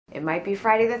It might be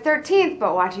Friday the 13th,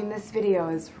 but watching this video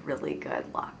is really good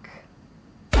luck.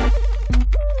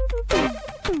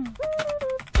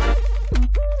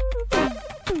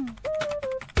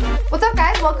 What's up,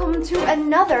 guys? Welcome to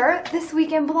another This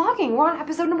Week in Blogging. We're on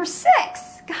episode number 6.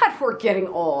 God, we're getting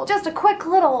old. Just a quick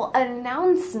little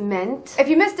announcement. If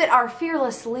you missed it, our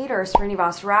fearless leader,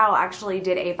 Srinivas Rao, actually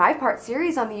did a 5-part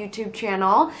series on the YouTube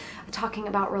channel talking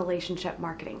about relationship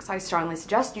marketing. So I strongly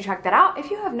suggest you check that out if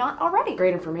you have not already.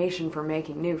 Great information for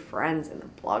making new friends in the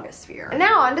blogosphere. And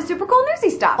now on to super cool newsy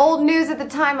stuff. Old news at the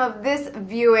time of this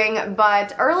viewing,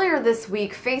 but earlier this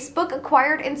week, Facebook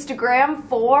acquired Instagram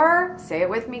for, say it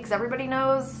with me because everybody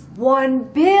knows,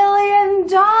 $1 billion.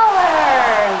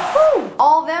 Woo!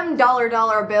 All them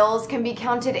dollar bills can be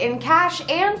counted in cash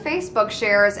and Facebook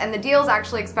shares, and the deal's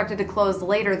actually expected to close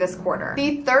later this quarter.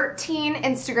 The 13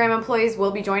 Instagram employees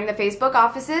will be joining the Facebook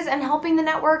offices and helping the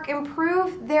network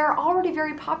improve their already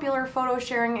very popular photo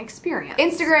sharing experience.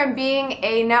 Instagram being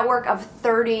a network of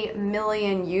 30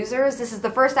 million users, this is the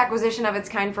first acquisition of its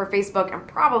kind for Facebook and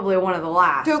probably one of the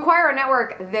last. To acquire a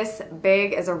network this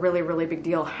big is a really big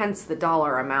deal, hence the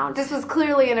dollar amount. This was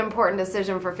clearly an important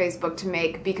decision for Facebook to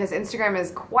make because Instagram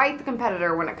is quite the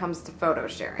competitor when it comes to photo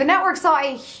sharing. The network saw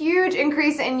a huge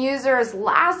increase in users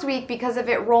last week because of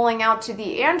it rolling out to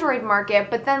the Android market,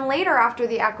 but then later after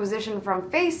the acquisition from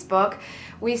Facebook,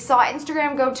 we saw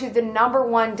Instagram go to the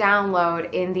 #1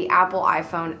 download in the Apple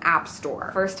iPhone App Store.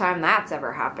 First time that's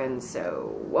ever happened,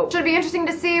 so whoa. Should be interesting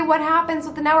to see what happens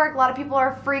with the network. A lot of people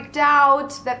are freaked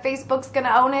out that Facebook's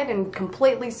gonna own it and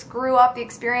completely screw up the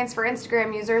experience for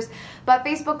Instagram users, but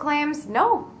Facebook claims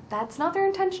no. That's not their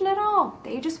intention at all.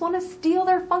 They just want to steal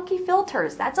their funky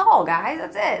filters. That's all, guys.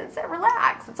 That's it. That's it.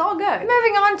 Relax. It's all good.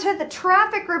 Moving on to the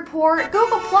traffic report.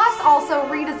 Google Plus also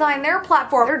redesigned their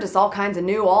platform. They're just all kinds of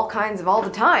new, all the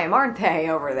time, aren't they,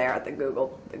 over there at the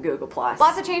Google Plus.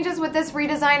 Lots of changes with this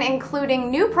redesign,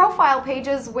 including new profile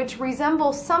pages, which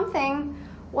resemble something.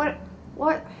 What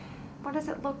does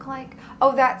it look like?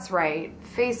 Oh, that's right.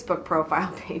 Facebook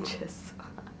profile pages.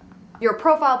 Your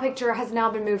profile picture has now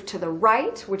been moved to the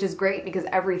right, which is great because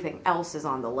everything else is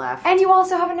on the left. And you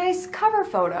also have a nice cover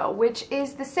photo, which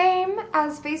is the same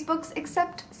as Facebook's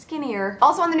except skinnier.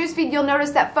 Also on the newsfeed, you'll notice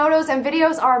that photos and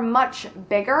videos are much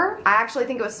bigger. I actually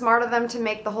think it was smart of them to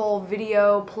make the whole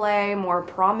video play more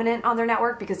prominent on their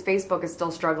network because Facebook is still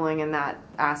struggling in that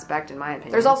aspect, in my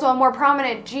opinion. There's also a more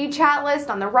prominent G-chat list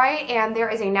on the right, and there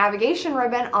is a navigation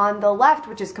ribbon on the left,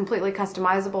 which is completely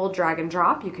customizable, drag and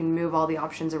drop. You can move all the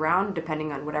options around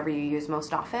depending on whatever you use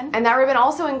most often. And that ribbon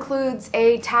also includes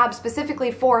a tab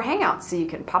specifically for Hangouts, so you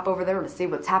can pop over there to see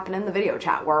what's happening in the video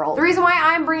chat world. The reason why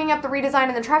I'm bringing up the redesign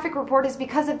in the traffic report is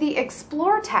because of the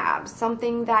Explore tab,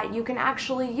 something that you can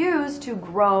actually use to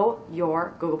grow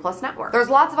your Google Plus network. There's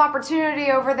lots of opportunity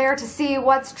over there to see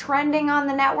what's trending on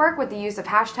the network with the use of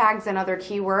hashtags and other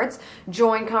keywords,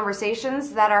 join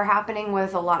conversations that are happening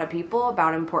with a lot of people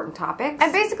about important topics,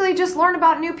 and basically just learn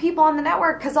about new people on the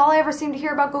network, because all I ever seem to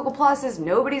hear about Google Plus is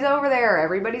nobody's over there,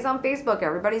 everybody's on Facebook,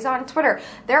 everybody's on Twitter.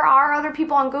 There are other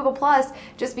people on Google Plus.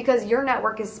 Just because your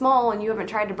network is small and you haven't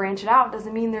tried to branch it out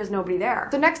doesn't mean there's nobody there.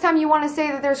 So next time you want to say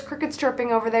that there's crickets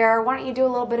chirping over there, why don't you do a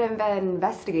little bit of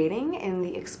investigating in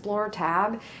the Explore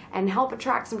tab and help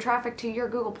attract some traffic to your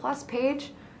Google Plus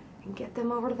page and get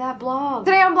them over to that blog.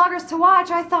 Today on Bloggers to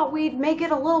Watch, I thought we'd make it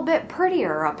a little bit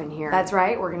prettier up in here. That's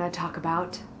right, we're gonna talk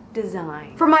about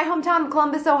design. From my hometown of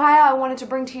Columbus, Ohio, I wanted to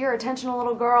bring to your attention a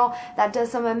little girl that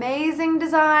does some amazing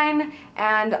design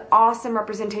and awesome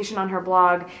representation on her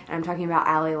blog, and I'm talking about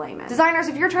Allie Lehman. Designers,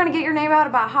 if you're trying to get your name out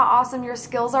about how awesome your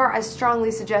skills are, I strongly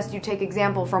suggest you take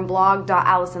example from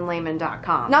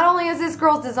blog.allisonlehman.com. Not only is this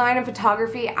girl's design and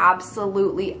photography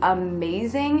absolutely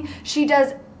amazing, she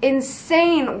does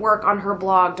insane work on her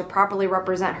blog to properly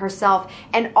represent herself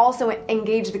and also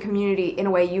engage the community in a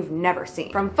way you've never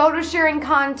seen. From photo sharing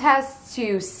contests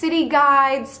to city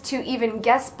guides to even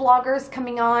guest bloggers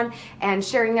coming on and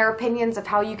sharing their opinions of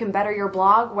how you can better your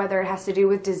blog, whether it has to do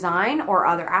with design or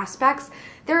other aspects.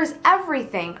 There's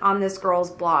everything on this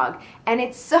girl's blog, and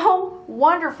it's so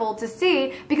wonderful to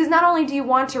see because not only do you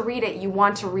want to read it, you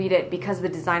want to read it because the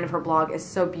design of her blog is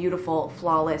so beautiful,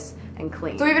 flawless, and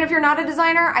clean. So even if you're not a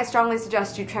designer, I strongly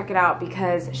suggest you check it out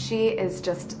because she is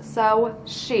just so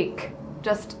chic.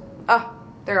 Just,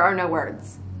 there are no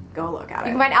words. Go look at it.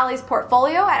 You can find Allie's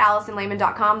portfolio at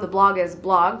AllisonLehman.com. The blog is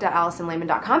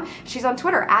blog.AllisonLehman.com. She's on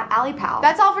Twitter at AlliePal.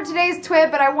 That's all for today's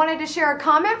TWIB, but I wanted to share a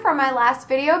comment from my last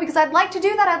video because I'd like to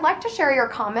do that. I'd like to share your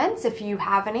comments. If you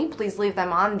have any, please leave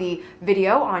them on the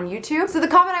video on YouTube. So the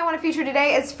comment I want to feature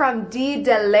today is from D.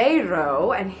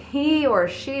 Delero, and he or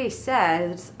she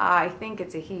says, I think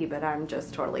it's a he, but I'm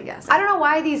just totally guessing. I don't know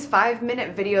why these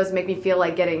 5-minute videos make me feel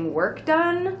like getting work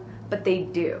done, but they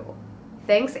do.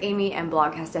 Thanks, Amy and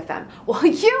BlogcastFM. Well,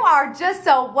 you are just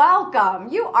so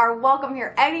welcome. You are welcome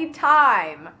here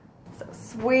anytime. So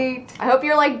sweet. I hope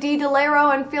you're like D.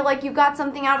 Delero and feel like you got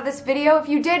something out of this video. If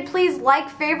you did, please like,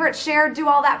 favorite, share, do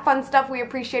all that fun stuff. We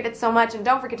appreciate it so much. And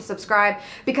don't forget to subscribe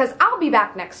because I'll be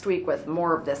back next week with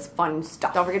more of this fun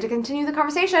stuff. Don't forget to continue the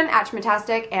conversation at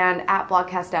Schmatastic and at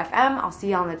BlogcastFM. I'll see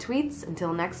you on the tweets.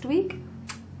 Until next week,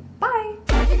 bye.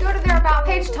 If you go to their About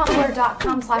page,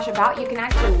 tumblr.com/about, you can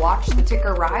actually watch the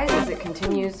ticker rise as it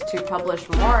continues to publish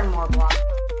more and more blogs.